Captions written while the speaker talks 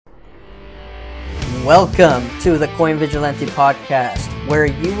Welcome to the Coin Vigilante podcast, where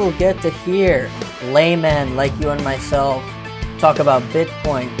you will get to hear laymen like you and myself talk about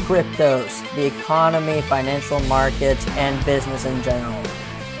Bitcoin, cryptos, the economy, financial markets, and business in general.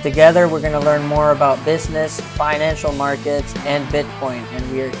 Together, we're going to learn more about business, financial markets, and Bitcoin,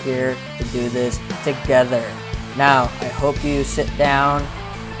 and we are here to do this together. Now, I hope you sit down,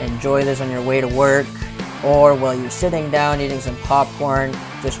 enjoy this on your way to work, or while you're sitting down eating some popcorn,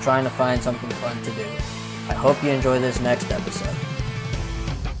 just trying to find something fun to do. I hope you enjoy this next episode.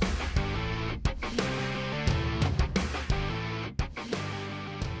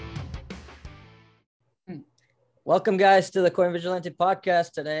 Welcome, guys, to the Coin Vigilante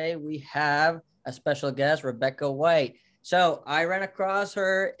podcast. Today, we have a special guest, Rebecca White. So I ran across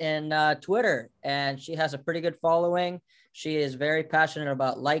her in Twitter, and she has a pretty good following. She is very passionate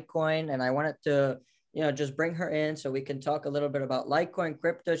about Litecoin, and I wanted to just bring her in so we can talk a little bit about Litecoin,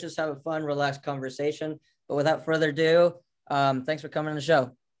 crypto, just have a fun, relaxed conversation. But without further ado, thanks for coming on the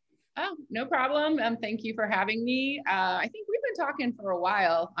show. Oh, no problem. Thank you for having me. I think we've been talking for a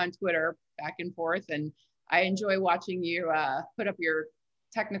while on Twitter, back and forth, and I enjoy watching you put up your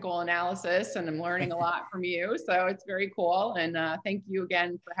technical analysis, and I'm learning a lot from you. So it's very cool. And thank you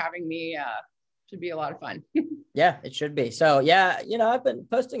again for having me. Should be a lot of fun. Yeah, it should be. So yeah, I've been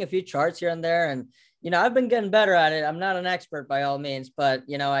posting a few charts here and there, and I've been getting better at it. I'm not an expert by all means, but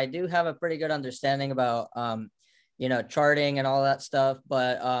I do have a pretty good understanding about charting and all that stuff.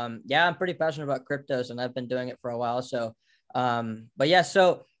 But yeah, I'm pretty passionate about cryptos, and I've been doing it for a while. So but yeah,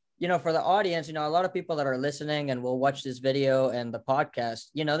 so for the audience, a lot of people that are listening and will watch this video and the podcast,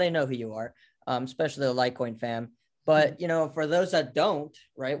 they know who you are, especially the Litecoin fam. But, for those that don't,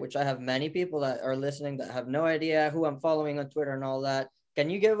 right, which I have many people that are listening that have no idea who I'm following on Twitter and all that, can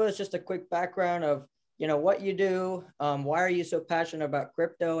you give us just a quick background of, what you do? Why are you so passionate about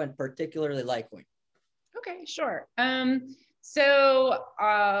crypto and particularly Litecoin? Okay, sure. So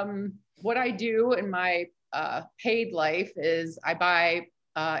what I do in my paid life is I buy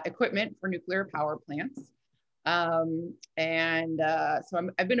equipment for nuclear power plants. So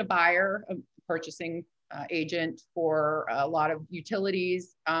I've been a buyer, a purchasing agent for a lot of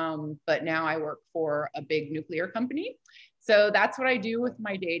utilities, but now I work for a big nuclear company. So that's what I do with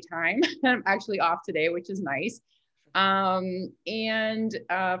my daytime. I'm actually off today, which is nice. For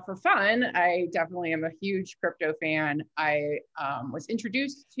fun, I definitely am a huge crypto fan. I was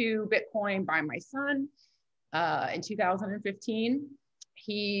introduced to Bitcoin by my son in 2015.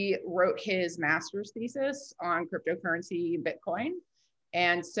 He wrote his master's thesis on cryptocurrency Bitcoin.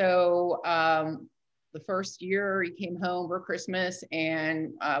 And so the first year he came home for Christmas,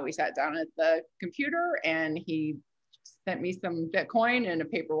 and we sat down at the computer, and he sent me some Bitcoin in a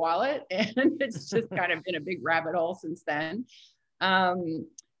paper wallet. And it's just kind of been a big rabbit hole since then.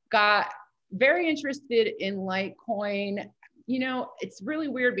 Got very interested in Litecoin. It's really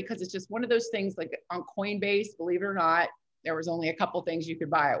weird because it's just one of those things, like on Coinbase, believe it or not, there was only a couple things you could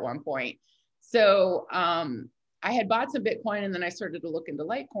buy at one point. So I had bought some Bitcoin, and then I started to look into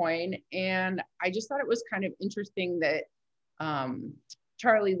Litecoin, and I just thought it was kind of interesting that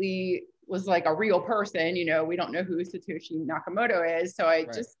Charlie Lee was like a real person. We don't know who Satoshi Nakamoto is. So I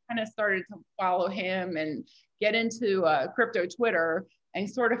just kind of started to follow him and get into crypto Twitter, and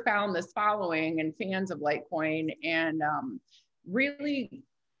sort of found this following and fans of Litecoin, and really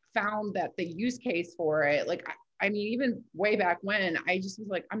found that the use case for it, even way back when, I just was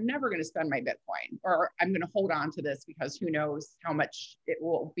like, I'm never going to spend my Bitcoin, or I'm going to hold on to this because who knows how much it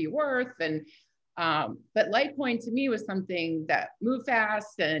will be worth. And but Litecoin to me was something that moved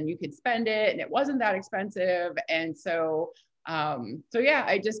fast, and you could spend it, and it wasn't that expensive. And so yeah,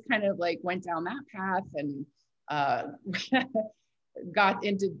 I just kind of went down that path, and got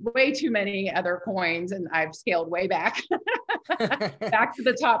into way too many other coins, and I've scaled way back back to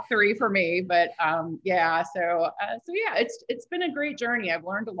the top 3 for me. But yeah, so yeah, it's been a great journey. I've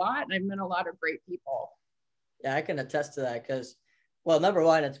learned a lot, and I've met a lot of great people. Yeah, I can attest to that because, well, number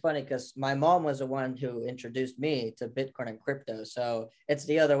one, it's funny because my mom was the one who introduced me to Bitcoin and crypto. So it's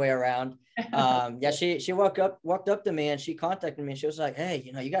the other way around. Yeah, she walked up to me, and she contacted me. She was like, hey,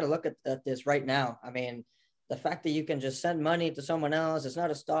 you got to look at this right now. I mean, the fact that you can just send money to someone else, it's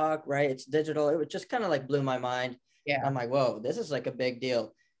not a stock, right? It's digital. It just kind of blew my mind. Yeah. I'm like, whoa, this is a big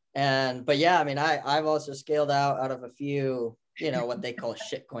deal. But yeah, I mean, I've also scaled out of a few, what they call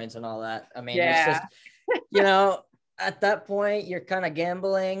shit coins and all that. I mean, yeah. It's just, at that point, you're kind of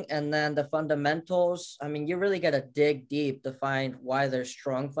gambling, and then the fundamentals, I mean, you really got to dig deep to find why they're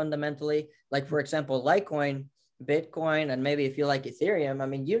strong fundamentally. Like, for example, Litecoin, Bitcoin, and maybe if you like Ethereum, I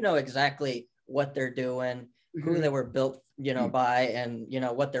mean, exactly what they're doing, who they were built by, and,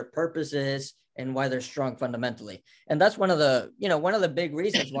 what their purpose is and why they're strong fundamentally. And that's one of the big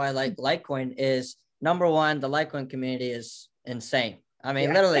reasons why I like Litecoin is, number one, the Litecoin community is insane. I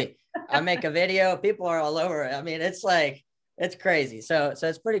mean, literally, I make a video, people are all over it. I mean, it's crazy. So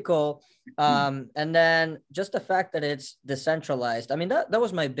it's pretty cool. And then just the fact that it's decentralized. I mean, that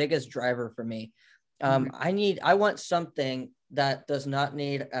was my biggest driver for me. I want something that does not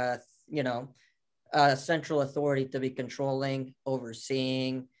need a central authority to be controlling,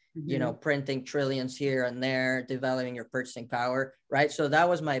 overseeing, printing trillions here and there, devaluing your purchasing power, right? So that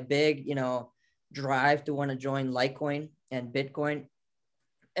was my big, drive to want to join Litecoin and Bitcoin.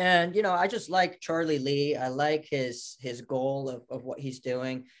 And, I just like Charlie Lee. I like his goal of what he's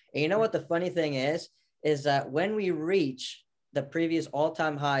doing. And you know what the funny thing is that when we reach the previous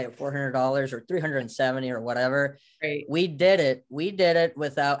all-time high of $400 or 370 or whatever, right, we did it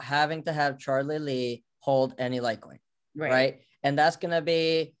without having to have Charlie Lee hold any Litecoin, right? And that's going to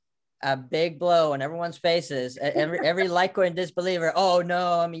be a big blow on everyone's faces. Every Litecoin disbeliever. Oh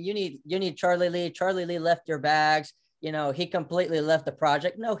no, I mean, you need Charlie Lee. Charlie Lee left your bags. He completely left the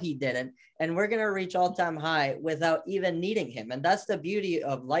project. No, he didn't. And we're going to reach all-time high without even needing him. And that's the beauty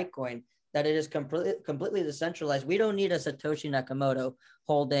of Litecoin, that it is completely decentralized. We don't need a Satoshi Nakamoto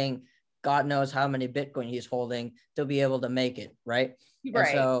holding God knows how many Bitcoin he's holding to be able to make it, right?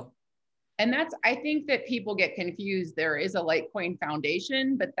 Right. And that's, I think that people get confused. There is a Litecoin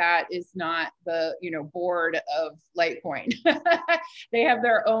Foundation, but that is not the, board of Litecoin. They have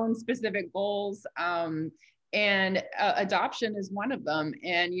their own specific goals. And adoption is one of them.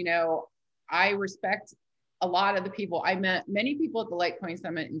 And, I respect a lot of the people. I met many people at the Litecoin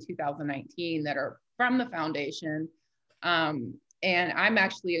Summit in 2019 that are from the foundation. And I'm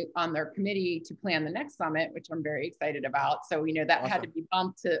actually on their committee to plan the next summit, which I'm very excited about. So, that Awesome. had to be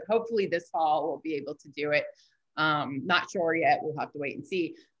bumped to, hopefully this fall we'll be able to do it. Not sure yet, we'll have to wait and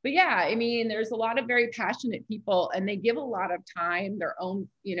see. But yeah, I mean, there's a lot of very passionate people, and they give a lot of time, their own,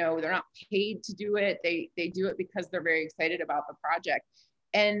 they're not paid to do it. They do it because they're very excited about the project.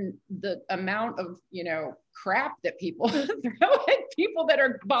 And the amount of, crap that people throw at people that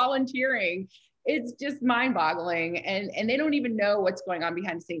are volunteering, it's just mind boggling. And they don't even know what's going on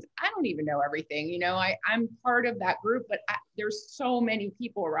behind the scenes. I don't even know everything. I'm part of that group, but there's so many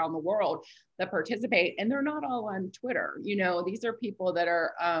people around the world that participate, and they're not all on Twitter. These are people that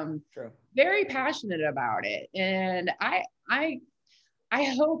are very passionate about it. And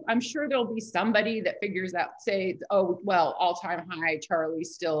I'm sure there'll be somebody that figures out, say, oh, well, all-time high, Charlie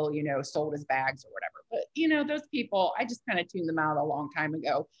still, sold his bags or whatever. But, those people, I just kind of tuned them out a long time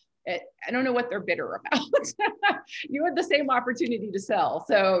ago. I don't know what they're bitter about. You had the same opportunity to sell,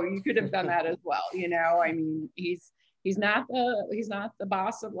 so you could have done that as well. I mean, he's not the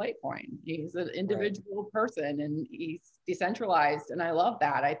boss of Litecoin. He's an individual person, and he's decentralized. And I love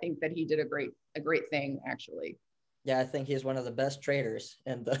that. I think that he did a great thing, actually. Yeah, I think he's one of the best traders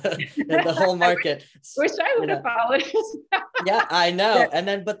in the whole market. Wish I would have followed. Yeah, I know. And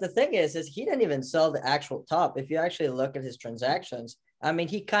then, but the thing is he didn't even sell the actual top. If you actually look at his transactions, I mean,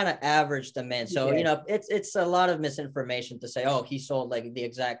 he kind of averaged them in. So, it's a lot of misinformation to say, oh, he sold like the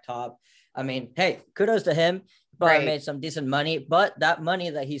exact top. I mean, hey, kudos to him. But made some decent money. But that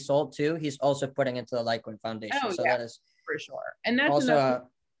money that he sold too, he's also putting into the Litecoin Foundation. Oh, so yeah, that is for sure. And that's also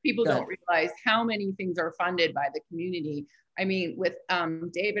people don't realize how many things are funded by the community. I mean, with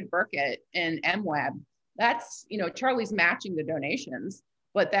David Burkett and MWeb, that's, Charlie's matching the donations,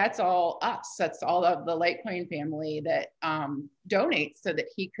 but that's all us. That's all of the Litecoin family that donates so that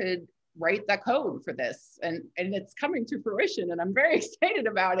he could write the code for this. And it's coming to fruition, and I'm very excited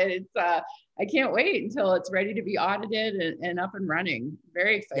about it. It's I can't wait until it's ready to be audited and up and running.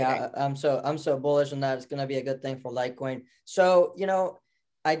 Very exciting. Yeah, I'm so bullish on that. It's going to be a good thing for Litecoin. So,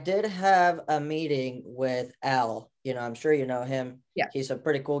 I did have a meeting with Al. I'm sure you know him. Yeah. He's a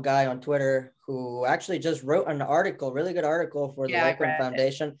pretty cool guy on Twitter who actually just wrote an article, really good article for the Litecoin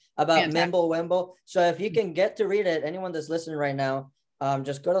Foundation about Mimblewimble. So if you can get to read it, anyone that's listening right now,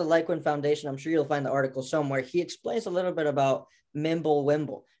 just go to the Litecoin Foundation. I'm sure you'll find the article somewhere. He explains a little bit about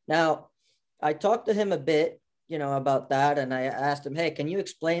Mimblewimble. Now, I talked to him a bit, about that. And I asked him, hey, can you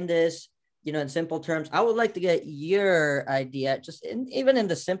explain this? In simple terms. I would like to get your idea, just even in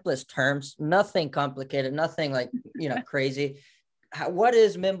the simplest terms, nothing complicated, nothing like, crazy. What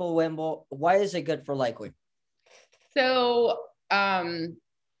is Mimblewimble? Why is it good for Litecoin? So I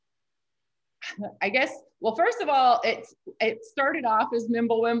guess, well, first of all, it started off as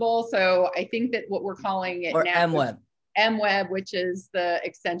Mimblewimble. So I think that what we're calling it now MWeb. MWeb, which is the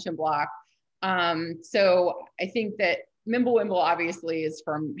extension block. So I think that Mimblewimble obviously is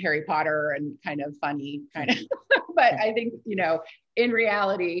from Harry Potter and kind of funny, kind of, but I think, you know, in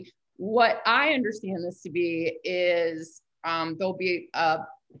reality, what I understand this to be is there'll be a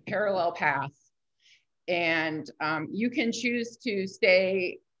parallel path, and you can choose to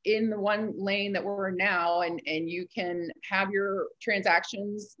stay in the one lane that we're in now, and you can have your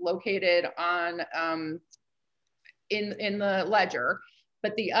transactions located on in the ledger.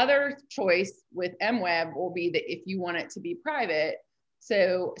 But the other choice with MWeb will be that if you want it to be private,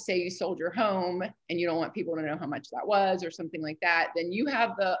 so say you sold your home and you don't want people to know how much that was or something like that, then you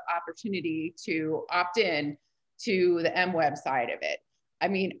have the opportunity to opt in to the MWeb side of it. I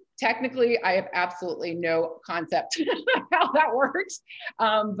mean, technically, I have absolutely no concept how that works,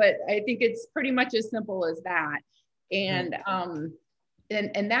 but I think it's pretty much as simple as that. And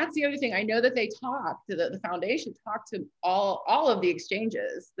and that's the other thing. I know that they talked to the foundation talked to all of the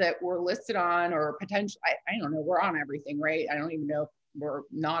exchanges that were listed on, or potential. I don't know. We're on everything, right? I don't even know if we're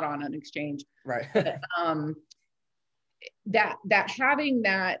not on an exchange, right? But, that having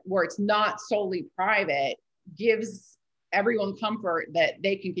that where it's not solely private gives everyone comfort that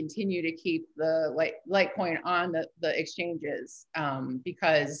they can continue to keep the Litecoin on the exchanges,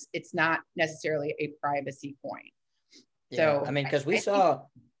 because it's not necessarily a privacy coin. Yeah, So I mean, because we saw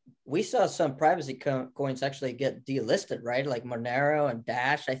some privacy coins actually get delisted, right? Like Monero and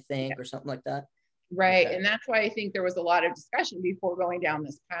Dash, I think, or something like that. Right, okay. And that's why I think there was a lot of discussion before going down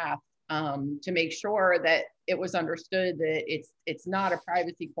this path, to make sure that it was understood that it's not a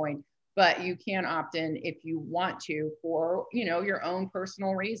privacy coin, but you can opt in if you want to for, you know, your own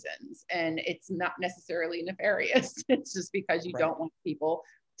personal reasons, and it's not necessarily nefarious. It's just because you don't want people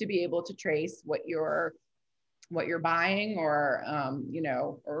to be able to trace what you're buying or you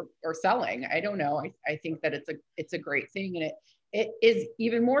know, or selling. I don't know. I think that it's a great thing, and it is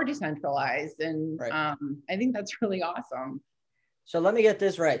even more decentralized, and I think that's really awesome. So let me get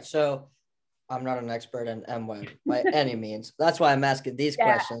this right. So I'm not an expert in MWeb by any means. That's why I'm asking these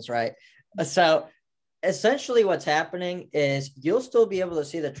questions, right? So essentially what's happening is you'll still be able to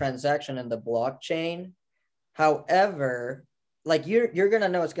see the transaction in the blockchain. However, like you're going to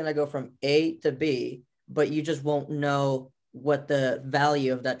know it's going to go from A to B, but you just won't know what the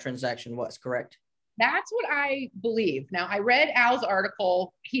value of that transaction was, correct? That's what I believe. Now, I read Al's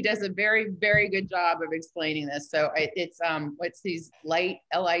article. He does a very, very good job of explaining this. So it's what's these Lite,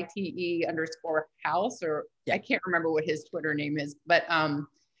 LITE _ house, or I can't remember what his Twitter name is, but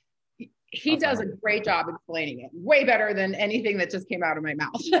he does a great job explaining it, way better than anything that just came out of my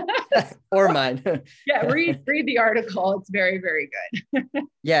mouth. Or mine. Yeah, read the article. It's very, very good.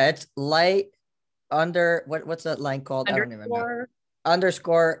 Yeah, it's Lite what's that line called? I don't even know.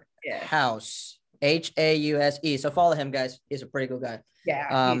 _ house. HAUSE. So follow him, guys. He's a pretty cool guy.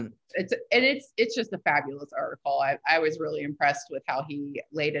 Yeah. It's just a fabulous article. I was really impressed with how he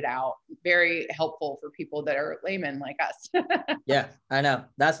laid it out. Very helpful for people that are laymen like us. Yeah, I know.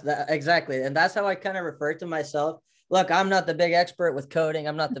 That's exactly. And that's how I kind of refer to myself. Look, I'm not the big expert with coding.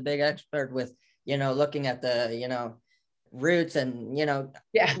 I'm not the big expert with, you know, looking at the, you know, roots and, you know,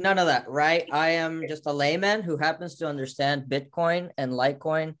 none of that, right? I am just a layman who happens to understand Bitcoin and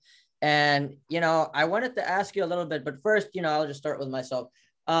Litecoin. And, you know, I wanted to ask you a little bit, but first, you know, I'll just start with myself.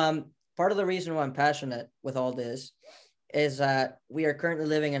 Part of the reason why I'm passionate with all this is that we are currently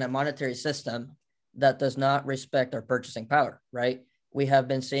living in a monetary system that does not respect our purchasing power, right? We have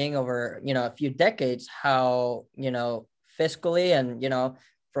been seeing over, you know, a few decades how, you know, fiscally and, you know,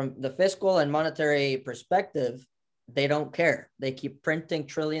 from the fiscal and monetary perspective, they don't care. They keep printing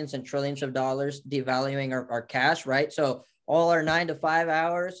trillions and trillions of dollars, devaluing our cash, right? So all our 9 to 5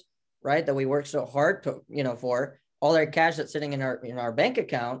 hours, right, that we work so hard to, you know, for, all our cash that's sitting in our bank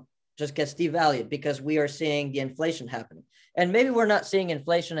account just gets devalued because we are seeing the inflation happening. And maybe we're not seeing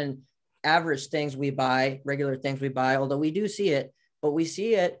inflation in average things we buy, regular things we buy, although we do see it, but we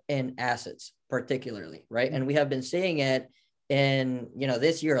see it in assets particularly, right? And we have been seeing it in, you know,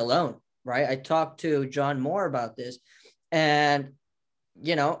 this year alone, right? I talked to John Moore about this, and,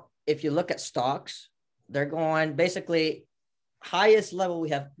 you know, if you look at stocks, they're going basically highest level we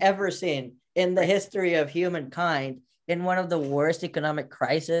have ever seen in the history of humankind in one of the worst economic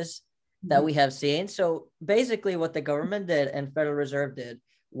crises that we have seen. So basically what the government did and Federal Reserve did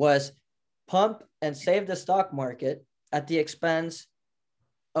was pump and save the stock market at the expense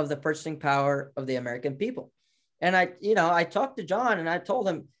of the purchasing power of the American people. And I talked to John and I told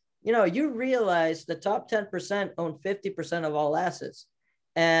him, you know, you realize the top 10% own 50% of all assets,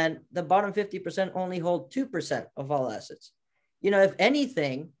 and the bottom 50% only hold 2% of all assets. You know, if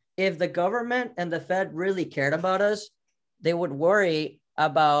anything, if the government and the Fed really cared about us, they would worry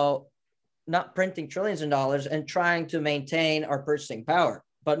about not printing trillions of dollars and trying to maintain our purchasing power.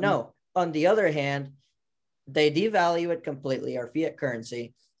 But no, on the other hand, they devalue it completely, our fiat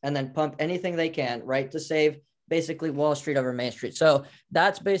currency, and then pump anything they can, right, to save basically Wall Street over Main Street. So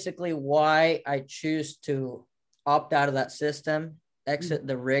that's basically why I choose to opt out of that system, exit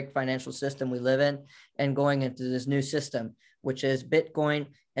the rigged financial system we live in, and going into this new system, which is Bitcoin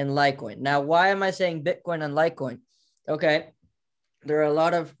and Litecoin. Now, why am I saying Bitcoin and Litecoin? Okay, there are a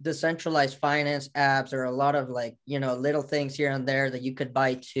lot of decentralized finance apps. There are a lot of like, little things here and there that you could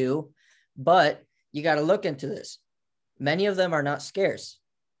buy too, but you got to look into this. Many of them are not scarce,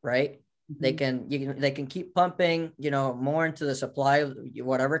 right? They can keep pumping, more into the supply of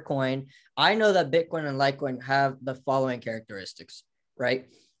whatever coin. I know that Bitcoin and Litecoin have the following characteristics, right?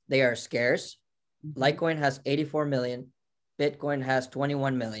 They are scarce. Litecoin has 84 million. Bitcoin has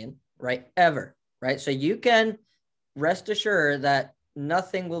 21 million, right? Ever, right? So you can rest assured that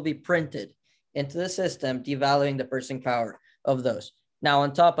nothing will be printed into the system, devaluing the purchasing power of those. Now,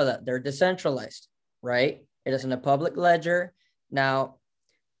 on top of that, they're decentralized, right? It isn't a public ledger. Now,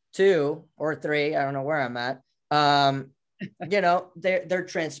 2 or 3, I don't know where I'm at. They're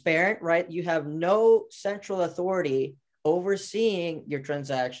transparent, right? You have no central authority overseeing your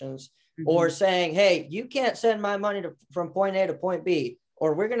transactions or saying, hey, you can't send my money from point A to point B,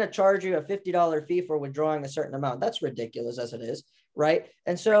 or we're going to charge you a $50 fee for withdrawing a certain amount. That's ridiculous as it is, right?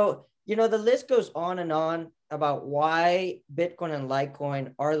 And so, the list goes on and on about why Bitcoin and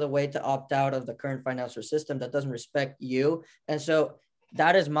Litecoin are the way to opt out of the current financial system that doesn't respect you. And so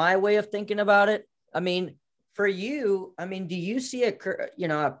that is my way of thinking about it. I mean, for you, do you see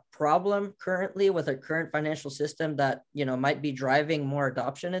a problem currently with a current financial system that, might be driving more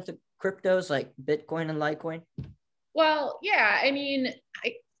adoption into cryptos like Bitcoin and Litecoin? Well, yeah,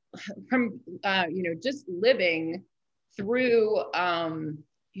 from just living through,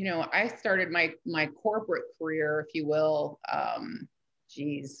 I started my corporate career, if you will,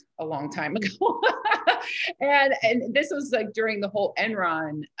 a long time ago. and this was like during the whole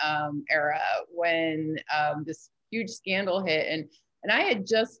Enron era when this huge scandal hit, and I had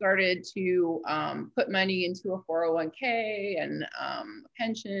just started to put money into a 401k and a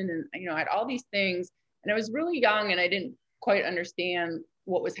pension, and I had all these things, and I was really young and I didn't quite understand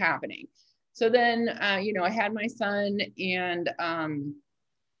what was happening. So then I had my son, and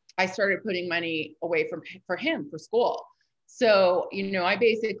I started putting money away for him for school. So, I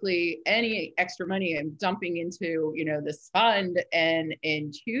basically, any extra money I'm dumping into, this fund. And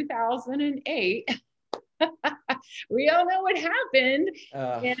in 2008, we all know what happened.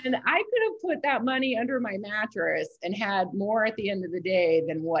 And I could have put that money under my mattress and had more at the end of the day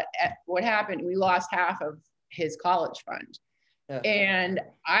than what happened. We lost half of his college fund. And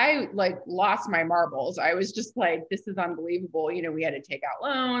I lost my marbles. I was just like, this is unbelievable. We had to take out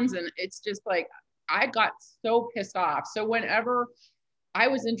loans, and it's just like, I got so pissed off. So whenever I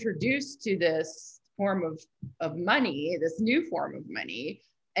was introduced to this form of money, this new form of money,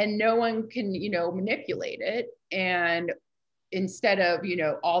 and no one can, manipulate it. And instead of,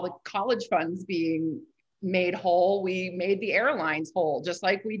 all the college funds being made whole, we made the airlines whole, just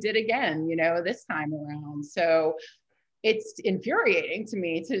like we did again, this time around. So it's infuriating to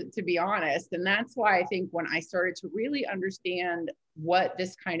me, to be honest. And that's why I think when I started to really understand what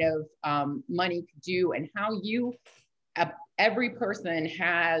this kind of money could do, and how every person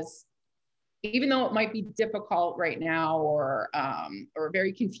has, even though it might be difficult right now or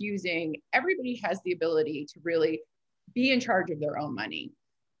very confusing, everybody has the ability to really be in charge of their own money.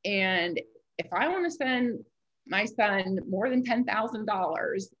 And if I want to send my son more than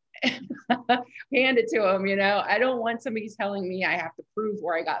 $10,000, hand it to him. I don't want somebody telling me I have to prove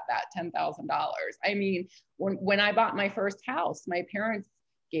where I got that $10,000. I mean, when I bought my first house, my parents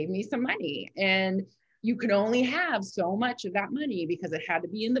gave me some money, and you could only have so much of that money because it had to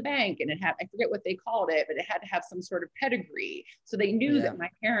be in the bank, and it had, I forget what they called it, but it had to have some sort of pedigree. So they knew that my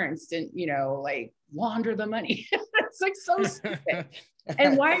parents didn't, launder the money. It's like so stupid.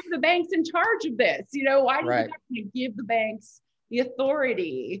 And why are the banks in charge of this? Why do you have to give the banks the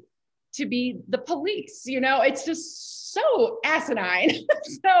authority to be the police? It's just so asinine.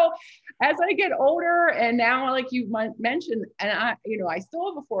 So as I get older, and now, like you mentioned, and I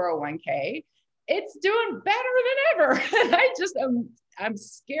still have a 401k, it's doing better than ever. And I'm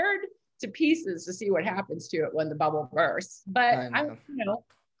scared to pieces to see what happens to it when the bubble bursts. But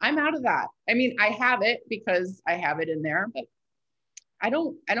I'm out of that. I mean, I have it because I have it in there, but I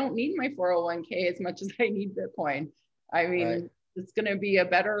don't need my 401k as much as I need Bitcoin. I mean, it's going to be a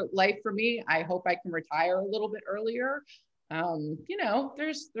better life for me. I hope I can retire a little bit earlier.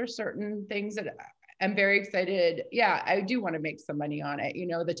 There's certain things that I'm very excited. Yeah, I do want to make some money on it. You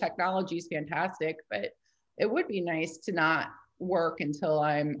know, the technology is fantastic, but it would be nice to not work until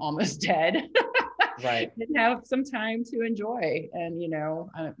I'm almost dead. Right. And have some time to enjoy. And, you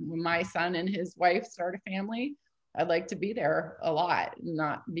know, when my son and his wife start a family, I'd like to be there a lot,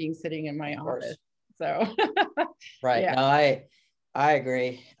 not being sitting in my office. So, Right. yeah. No, I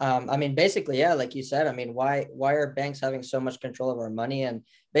agree. I mean, basically, yeah, like you said, I mean, why are banks having so much control of our money? And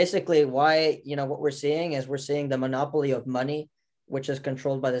basically why, you know, what we're seeing is we're seeing the monopoly of money, which is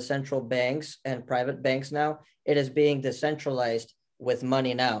controlled by the central banks and private banks now. It is being decentralized with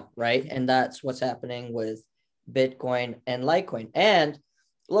money now, right? And that's what's happening with Bitcoin and Litecoin. And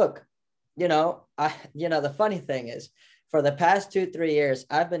look, the funny thing is for the past 2, 3 years,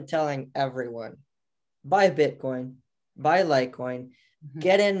 I've been telling everyone, buy Bitcoin, buy Litecoin,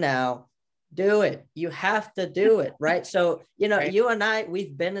 get in now, do it. You have to do it, right? So, Right. you and I,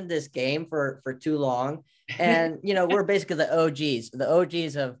 we've been in this game for too long. And, we're basically the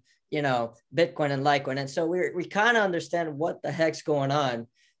OGs of, Bitcoin and Litecoin. And so we kind of understand what the heck's going on.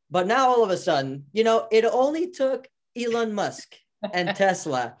 But now all of a sudden, it only took Elon Musk and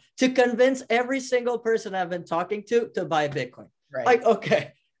Tesla to convince every single person I've been talking to buy Bitcoin. Right. Like,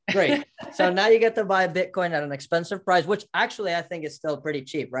 okay, great. So now you get to buy Bitcoin at an expensive price, which actually I think is still pretty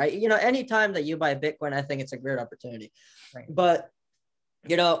cheap, right? Anytime that you buy Bitcoin, I think it's a great opportunity. Right. But,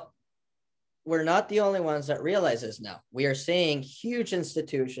 we're not the only ones that realize this now. We are seeing huge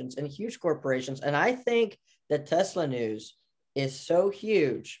institutions and huge corporations. And I think the Tesla news is so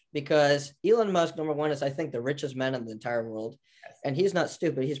huge because Elon Musk, number one, is I think the richest man in the entire world. And he's not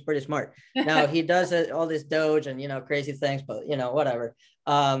stupid. He's pretty smart. Now he does all this Doge and, crazy things, but whatever.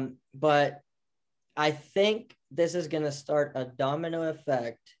 But I think this is going to start a domino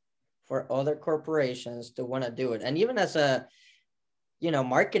effect for other corporations to want to do it. And even as a,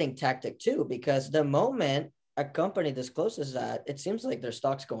 marketing tactic too, because the moment a company discloses that, it seems like their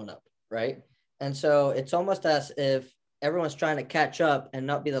stock's going up, right? And so it's almost as if everyone's trying to catch up and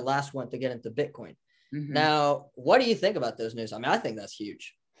not be the last one to get into Bitcoin. Mm-hmm. Now, what do you think about those news? I mean, I think that's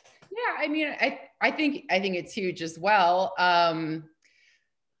huge. Yeah, I mean, I think it's huge as well. I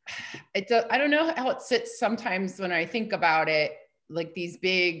don't know how it sits sometimes when I think about it, like these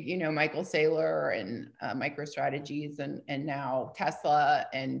big, Michael Saylor and MicroStrategies and now Tesla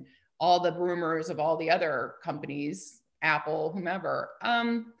and all the rumors of all the other companies, Apple, whomever.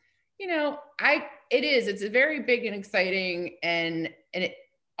 It's a very big and exciting and it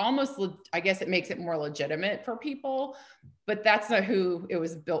almost, I guess it makes it more legitimate for people, but that's not who it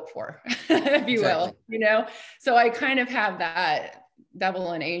was built for, if you will, So I kind of have that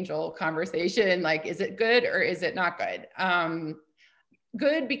devil and angel conversation. Like, is it good or is it not good?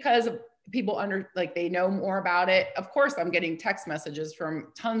 Good because people they know more about it. Of course, I'm getting text messages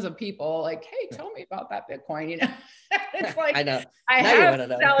from tons of people like, hey, tell me about that Bitcoin, It's like, I know. I have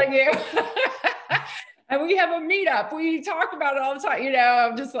been telling you. And we have a meetup. We talk about it all the time.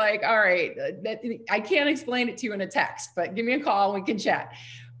 I'm just like, all right, I can't explain it to you in a text, but give me a call and we can chat.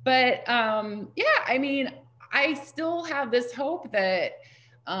 But yeah, I mean, I still have this hope that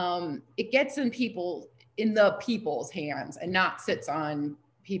it gets in the people's hands and not sits on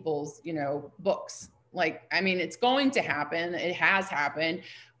people's, books. Like, I mean, it's going to happen. It has happened,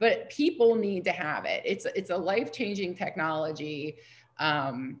 but people need to have it. It's a life-changing technology.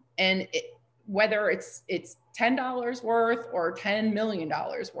 Whether it's $10 worth or $10 million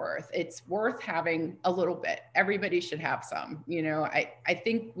worth, it's worth having a little bit. Everybody should have some. I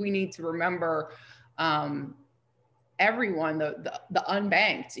think we need to remember everyone, the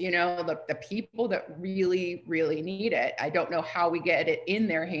unbanked, the people that really, really need it. I don't know how we get it in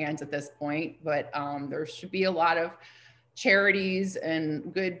their hands at this point, but there should be a lot of charities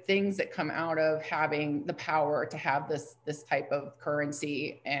and good things that come out of having the power to have this type of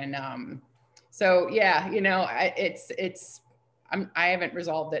currency. And so, yeah, I haven't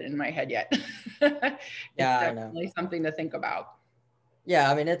resolved it in my head yet. It's definitely something to think about.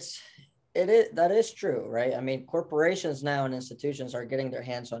 Yeah, I mean, that is true, right? I mean, corporations now and institutions are getting their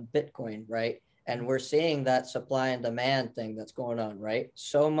hands on Bitcoin, right? And we're seeing that supply and demand thing that's going on, right?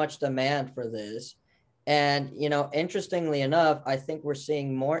 So much demand for this. And, interestingly enough, I think we're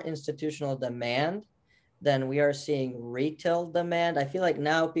seeing more institutional demand than we are seeing retail demand. I feel like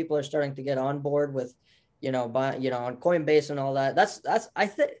now people are starting to get on board with, on Coinbase and all that.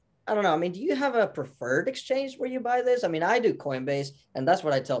 I don't know. I mean, do you have a preferred exchange where you buy this? I mean, I do Coinbase and that's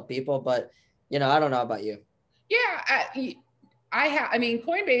what I tell people, but I don't know about you. Yeah. I mean,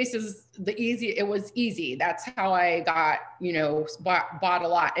 Coinbase is it was easy. That's how I got, bought a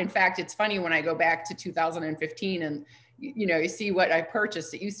lot. In fact, it's funny when I go back to 2015 and, you see what I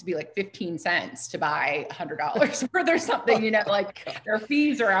purchased. It used to be like 15 cents to buy $100 worth or something, like their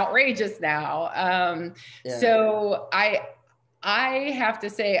fees are outrageous now. Yeah. So I have to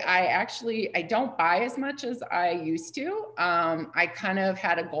say, I don't buy as much as I used to. I kind of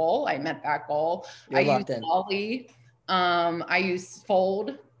had a goal. I met that goal. You're I use locked in. Ollie. I use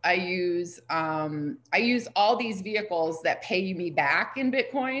Fold. I use all these vehicles that pay me back in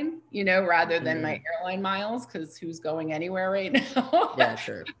Bitcoin, rather than my airline miles, because who's going anywhere right now? Yeah,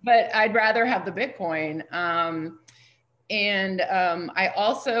 sure. But I'd rather have the Bitcoin. I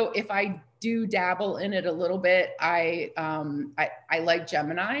also, if I do dabble in it a little bit, I like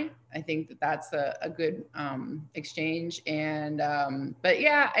Gemini. I think that that's a good exchange. But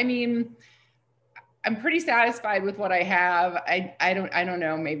yeah, I mean, I'm pretty satisfied with what I have. I don't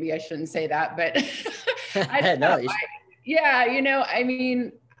know, maybe I shouldn't say that, but I don't know. I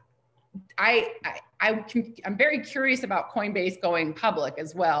mean, I'm very curious about Coinbase going public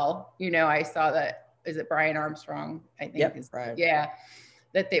as well. I saw that, is it Brian Armstrong? I think. Yep, right. Yeah,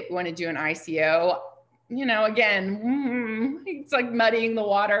 that they want to do an ICO. Again, it's like muddying the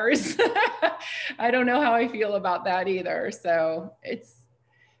waters. I don't know how I feel about that either. So it's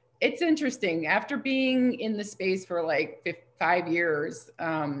interesting. After being in the space for like 5 years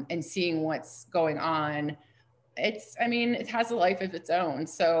and seeing what's going on, it has a life of its own.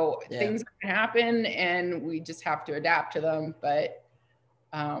 So things are gonna happen and we just have to adapt to them. But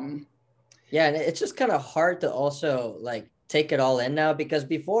yeah, and it's just kind of hard to also like take it all in now, because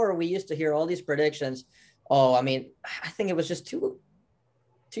before we used to hear all these predictions. Oh, I mean, I think it was just a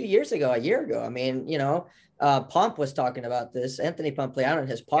year ago. I mean, Pomp was talking about this. Anthony Pompliano on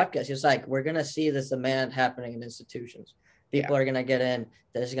his podcast. He was like, we're going to see this demand happening in institutions. People are going to get in.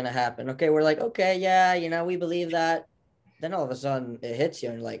 This is going to happen. Okay. We're like, okay, yeah, we believe that. Then all of a sudden it hits you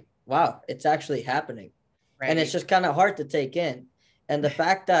and you're like, wow, it's actually happening. Right. And it's just kind of hard to take in. And the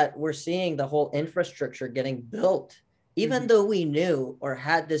fact that we're seeing the whole infrastructure getting built, even though we knew or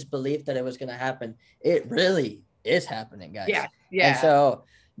had this belief that it was going to happen, it really is happening, guys. Yeah. Yeah. And so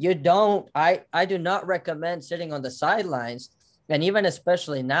I do not recommend sitting on the sidelines. And even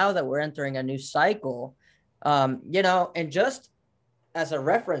especially now that we're entering a new cycle, and just as a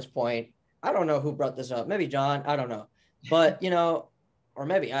reference point, I don't know who brought this up, maybe John, I don't know, but, or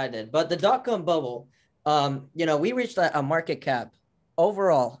maybe I did, but the dot-com bubble, we reached a market cap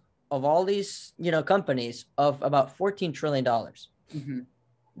overall of all these, companies of about $14 trillion. Mm-hmm.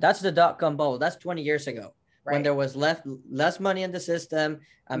 That's the dot-com bubble. That's 20 years ago. Right. When there was less money in the system.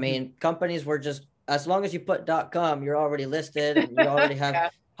 I mean, companies were just, as long as you put .com, you're already listed and you already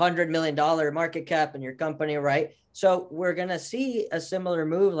have $100 million market cap in your company, right? So we're going to see a similar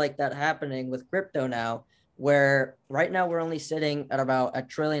move like that happening with crypto now, where right now we're only sitting at about $1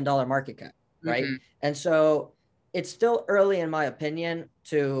 trillion market cap, right? Mm-hmm. And so it's still early, in my opinion,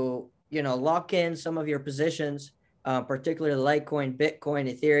 to, lock in some of your positions, particularly Litecoin, Bitcoin,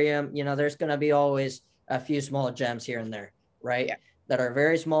 Ethereum. There's going to be always a few small gems here and there, right? Yeah. That are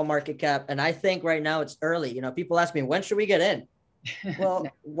very small market cap. And I think right now it's early. People ask me, when should we get in? Well,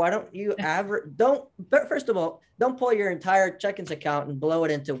 why don't you first of all, don't pull your entire check-ins account and blow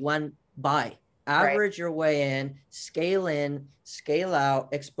it into one buy. Average your way in, scale out,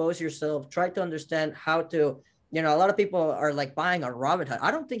 expose yourself, try to understand how to, a lot of people are like buying on Robinhood.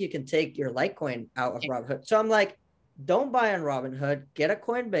 I don't think you can take your Litecoin out of Robinhood. So I'm like, don't buy on Robinhood, get a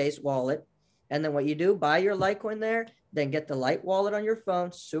Coinbase wallet. And then what you do, buy your Litecoin there, then get the Lite wallet on your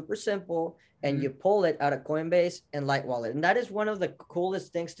phone, super simple, and you pull it out of Coinbase and Lite wallet. And that is one of the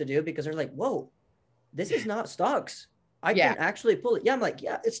coolest things to do, because they're like, whoa, this is not stocks. I can actually pull it. Yeah, I'm like,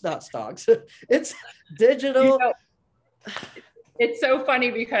 yeah, it's not stocks. It's digital. It's so funny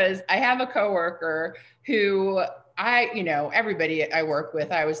because I have a coworker who everybody I work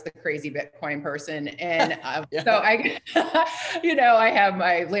with, I was the crazy Bitcoin person. And so I, I have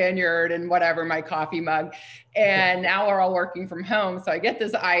my lanyard and whatever, my coffee mug. And now we're all working from home. So I get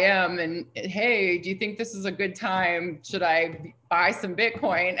this IM and, hey, do you think this is a good time? Should I buy some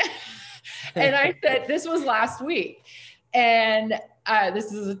Bitcoin? And I said, this was last week. And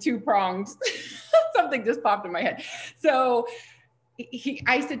this is a two-pronged, something just popped in my head. So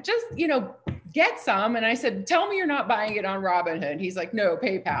I said, just, get some. And I said, tell me you're not buying it on Robinhood. He's like, no,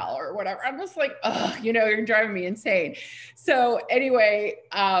 PayPal or whatever. I'm just like, oh, you're driving me insane. So anyway,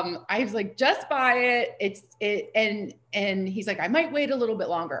 I was like, just buy it. And he's like, I might wait a little bit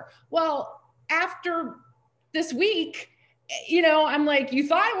longer. Well, after this week, you know, I'm like,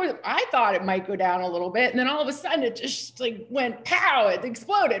 I thought it might go down a little bit. And then all of a sudden it just like went pow, it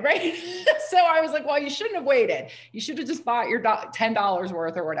exploded, right? So I was like, well, you shouldn't have waited. You should have just bought your $10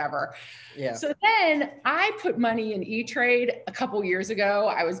 worth or whatever. Yeah. So then I put money in E-Trade a couple years ago.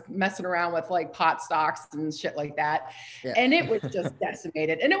 I was messing around with like pot stocks and shit like that. Yeah. And it was just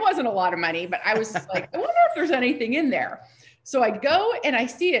decimated. And it wasn't a lot of money, but I was like, I wonder if there's anything in there. So I go and I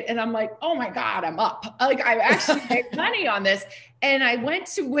see it and I'm like, oh my God, I'm up. Like I actually made money on this. And I went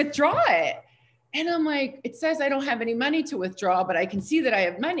to withdraw it. And I'm like, it says I don't have any money to withdraw, but I can see that I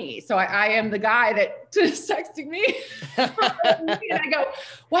have money. So I am the guy that is texting me. And I go,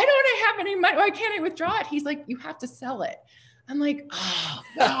 why don't I have any money? Why can't I withdraw it? He's like, you have to sell it. I'm like, oh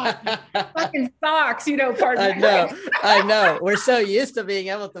God, fucking stocks, you know, pardon me. I know. We're so used to being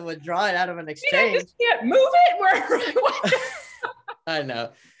able to withdraw it out of an exchange. I just can't move it wherever I want. I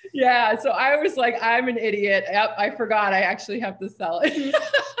know. Yeah. So I was like, I'm an idiot. I forgot I actually have to sell it.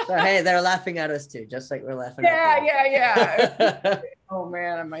 So, hey, they're laughing at us too, just like we're laughing at them. Yeah. Oh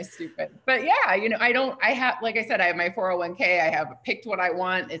man, am I stupid? But yeah, you know, I have, like I said, I have my 401k. I have picked what I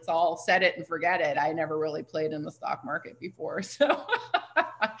want. It's all set it and forget it. I never really played in the stock market before. So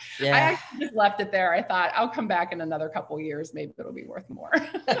yeah. I actually just left it there. I thought I'll come back in another couple of years. Maybe it'll be worth more.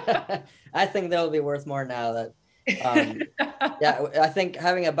 I think they'll be worth more now that, yeah, I think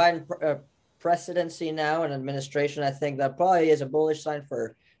having a Biden presidency now and administration, I think that probably is a bullish sign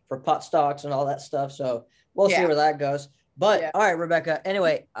for pot stocks and all that stuff. So we'll see where that goes. But all right, Rebecca,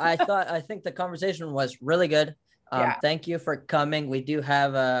 anyway, I think the conversation was really good. Thank you for coming. We do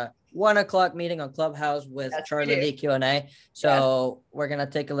have a 1 o'clock meeting on Clubhouse with Charlie Lee Q&A. So we're going to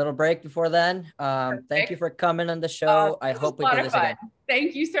take a little break before then. Thank you for coming on the show. I hope we do this again.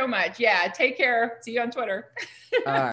 Thank you so much. Yeah. Take care. See you on Twitter. All right.